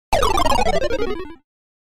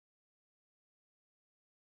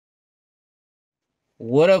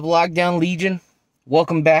What up, Lockdown Legion?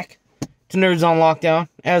 Welcome back to Nerds on Lockdown.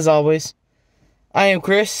 As always, I am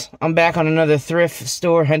Chris. I'm back on another thrift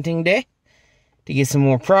store hunting day to get some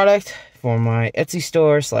more product for my Etsy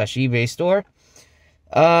store / eBay store.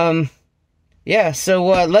 Yeah, so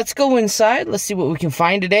let's go inside. Let's see what we can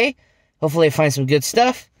find today. Hopefully I find some good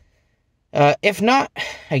stuff. If not,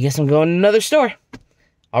 I guess I'm going to another store.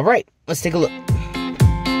 Alright, let's take a look.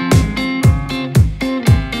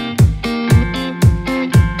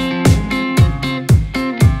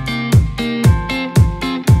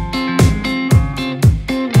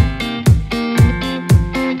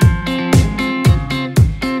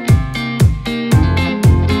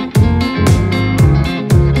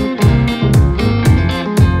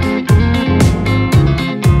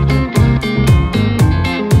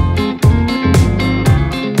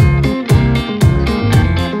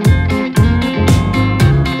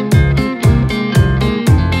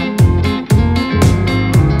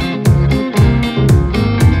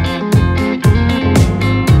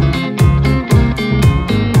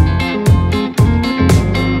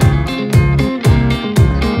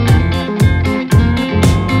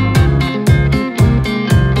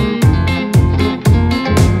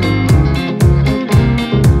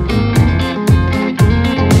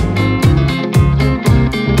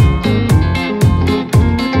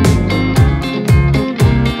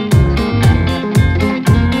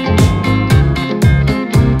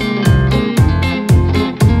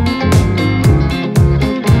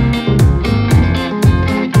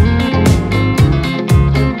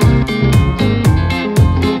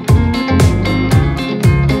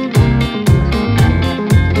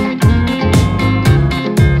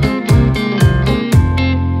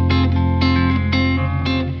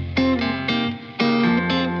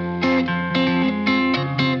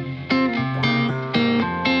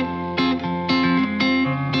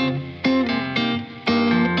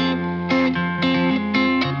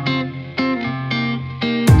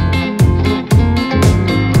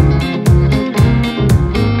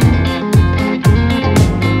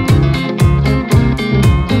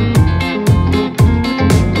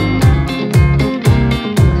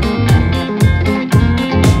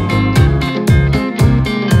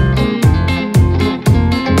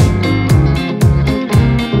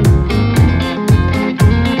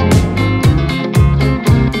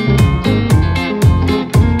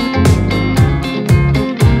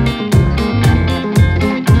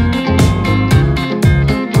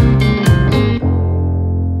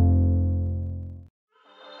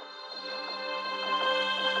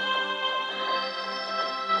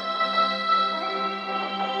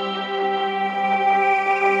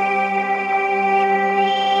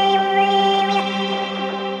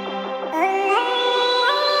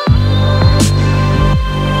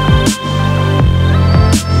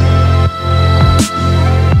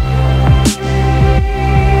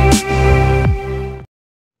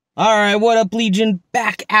 Alright, what up, Legion?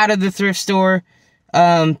 Back out of the thrift store.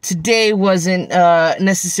 Today wasn't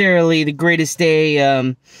necessarily the greatest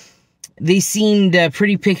day. They seemed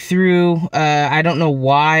pretty picked through. I don't know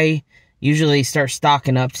why. Usually they start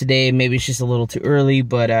stocking up today. Maybe it's just a little too early,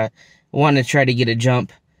 but I wanted to try to get a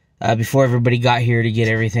jump before everybody got here to get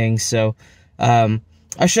everything. So I'll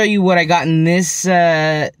show you what I got in this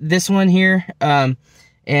one here. And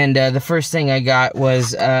the first thing I got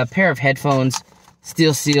was a pair of headphones,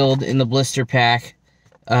 steel sealed in the blister pack.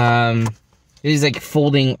 These like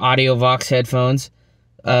folding audio Vox headphones.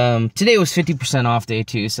 Today was 50% off day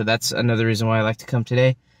too, so that's another reason why I like to come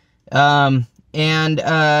today. Yeah,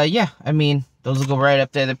 I mean, those will go right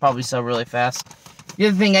up there. They probably sell really fast. The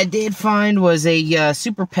other thing I did find was a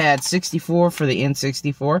Super Pad 64 for the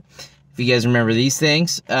N64. If you guys remember these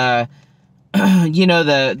things, you know,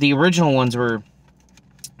 the original ones were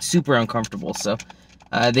super uncomfortable, so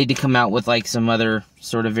they did come out with like some other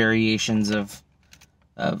sort of variations of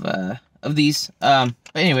these. But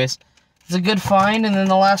anyways, it's a good find. And then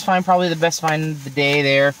the last find, probably the best find of the day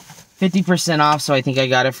there, 50% off. So I think I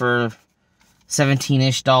got it for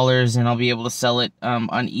 $17-ish, and I'll be able to sell it on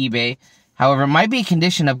eBay. However, it might be a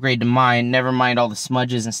condition upgrade to mine. Never mind all the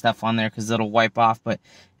smudges and stuff on there, because it'll wipe off. But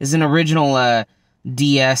it's an original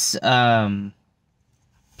DS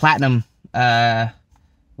Platinum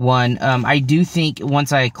one. I do think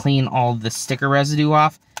once I clean all the sticker residue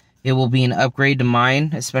off, it will be an upgrade to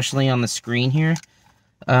mine, especially on the screen here.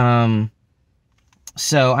 So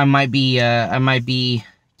I might be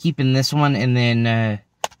keeping this one and then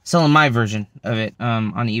selling my version of it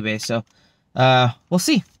on eBay. So we'll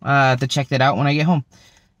see. To check that out when I get home.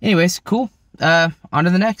 Anyways, cool. On to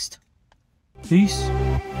the next. Peace.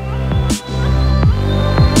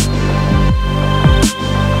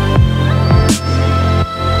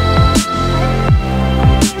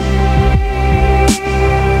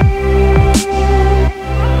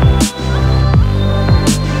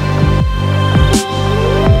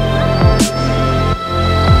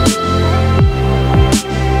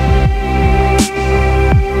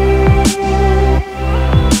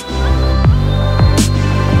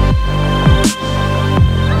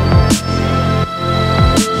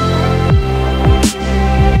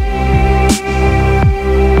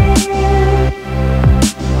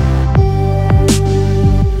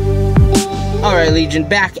 Legion,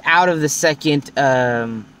 back out of the second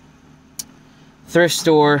thrift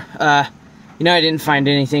store. You know, I didn't find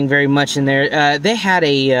anything very much in there. They had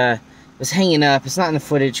a, it was hanging up. It's not in the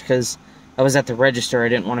footage because I was at the register. I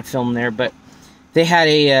didn't want to film there, but they had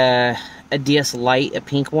a desolate, a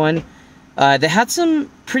pink one. They had some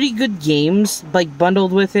pretty good games, like,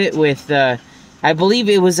 bundled with it, with, I believe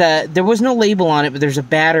it was there was no label on it, but there's a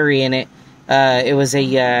battery in it. It was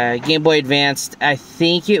a Game Boy Advanced. I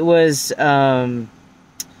think it was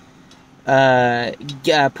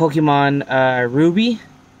Pokemon Ruby,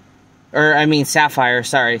 or I mean Sapphire.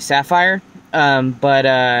 Sorry, Sapphire. But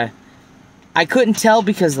I couldn't tell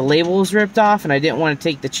because the label was ripped off, and I didn't want to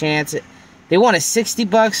take the chance. They wanted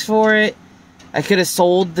 $60 for it. I could have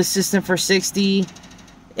sold the system for $60,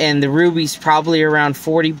 and the Ruby's probably around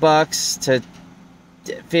 $40 to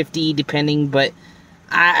 $50, depending, but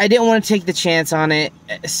I didn't want to take the chance on it,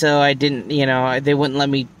 so I didn't, you know, they wouldn't let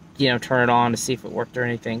me, you know, turn it on to see if it worked or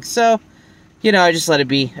anything, so, you know, I just let it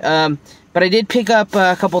be. But I did pick up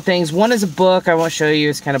a couple things. One is a book. I won't show you,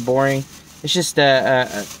 it's kind of boring. It's just a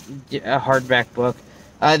hardback book.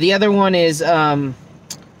 The other one is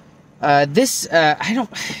this, I don't,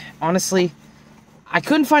 honestly, I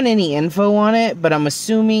couldn't find any info on it, but I'm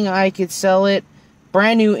assuming I could sell it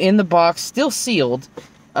brand new in the box, still sealed.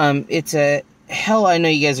 It's a, hell, I know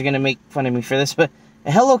you guys are going to make fun of me for this, but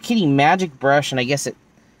a Hello Kitty magic brush, and I guess it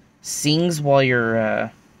sings while you're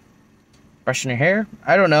brushing your hair.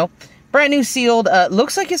 I don't know. Brand new, sealed.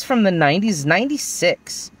 Looks like it's from the 90s,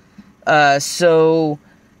 96. So,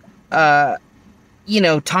 you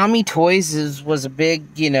know, Tommy Toys was a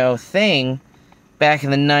big, you know, thing back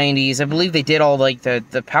in the 90s. I believe they did all, like,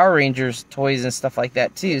 the Power Rangers toys and stuff like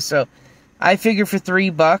that, too. So, I figure for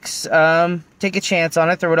 $3, take a chance on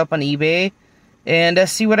it, throw it up on eBay, and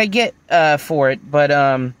see what I get for it. But,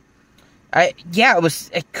 I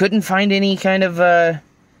couldn't find any kind of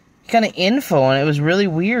info on it. It was really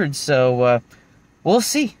weird, so, we'll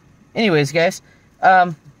see. Anyways, guys,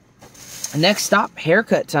 next stop,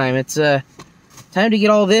 haircut time. It's, time to get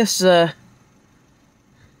all this,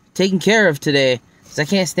 taken care of today, because I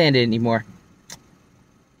can't stand it anymore.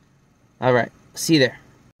 Alright, see you there.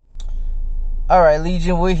 Alright,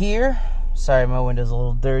 Legion, we're here. Sorry, my window's a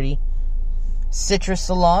little dirty. Citrus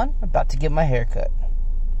Salon, about to get my hair cut.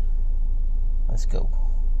 Let's go.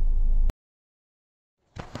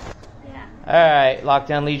 Yeah. Alright,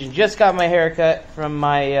 Lockdown Legion, just got my hair cut from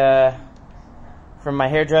my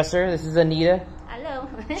hairdresser. This is Anita. Hello.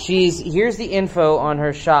 Here's the info on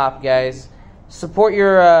her shop, guys. Support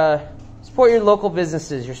your local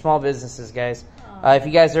businesses, your small businesses, guys. If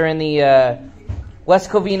you guys are in the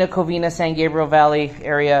West Covina, San Gabriel Valley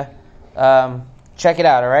area, check it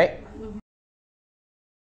out, all right?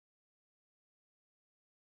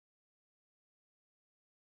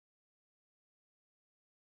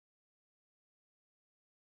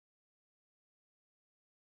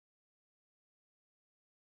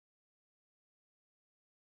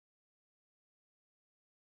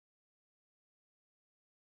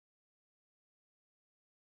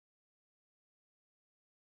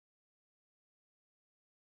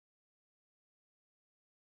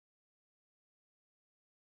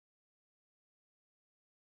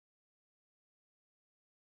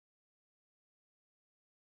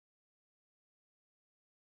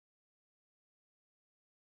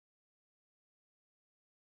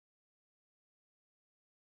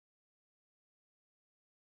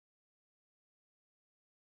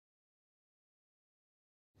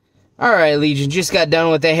 Alright, Legion, just got done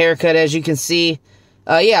with the haircut, as you can see.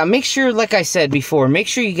 Yeah, make sure, like I said before, make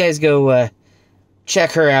sure you guys go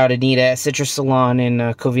check her out, Anita, at Citrus Salon in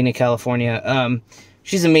Covina, California.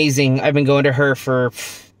 She's amazing. I've been going to her for,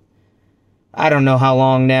 I don't know how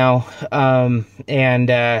long now. And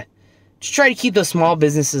just try to keep those small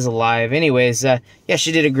businesses alive. Anyways, yeah,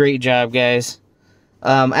 she did a great job, guys.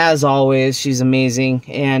 As always, she's amazing.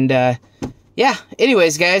 And, yeah,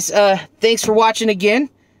 anyways, guys, thanks for watching again.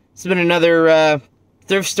 It's been another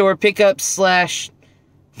thrift store pickup /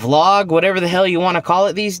 vlog, whatever the hell you want to call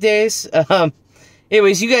it these days.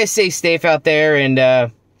 Anyways, you guys stay safe out there,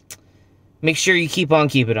 and make sure you keep on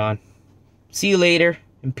keeping on. See you later,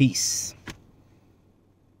 and peace.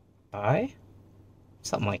 Bye?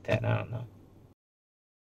 Something like that, I don't know.